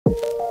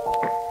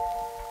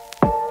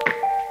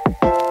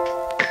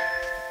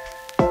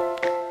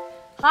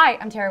Hi,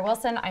 I'm Tara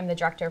Wilson. I'm the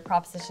Director of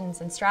Propositions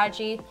and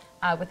Strategy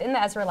within the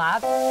EZRA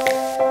Lab.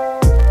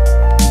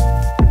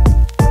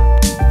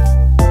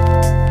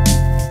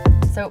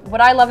 So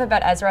what I love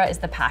about EZRA is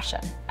the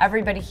passion.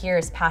 Everybody here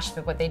is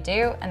passionate about what they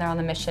do, and they're on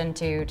the mission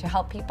to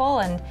help people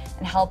and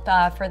help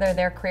further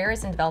their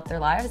careers and develop their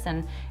lives.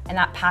 And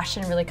that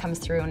passion really comes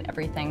through in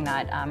everything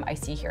that I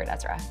see here at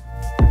EZRA.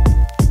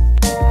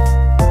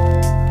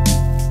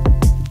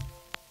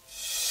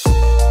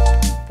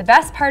 The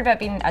best part about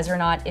being an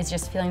EZRAnaut is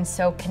just feeling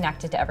so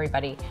connected to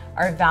everybody.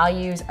 Our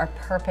values, our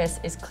purpose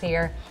is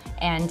clear,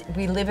 and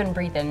we live and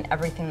breathe in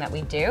everything that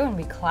we do, and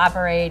we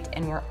collaborate,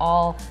 and we're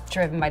all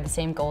driven by the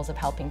same goals of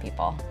helping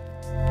people.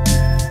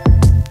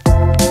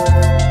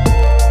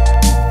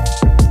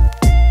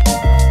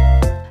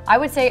 I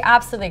would say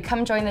absolutely,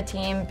 come join the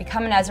team,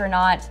 become an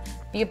EZRAnaut,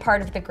 be a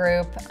part of the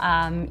group.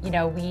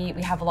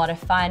 We have a lot of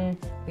fun,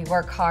 we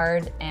work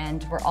hard,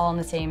 and we're all on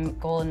the same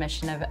goal and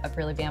mission of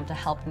really being able to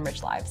help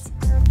enrich lives.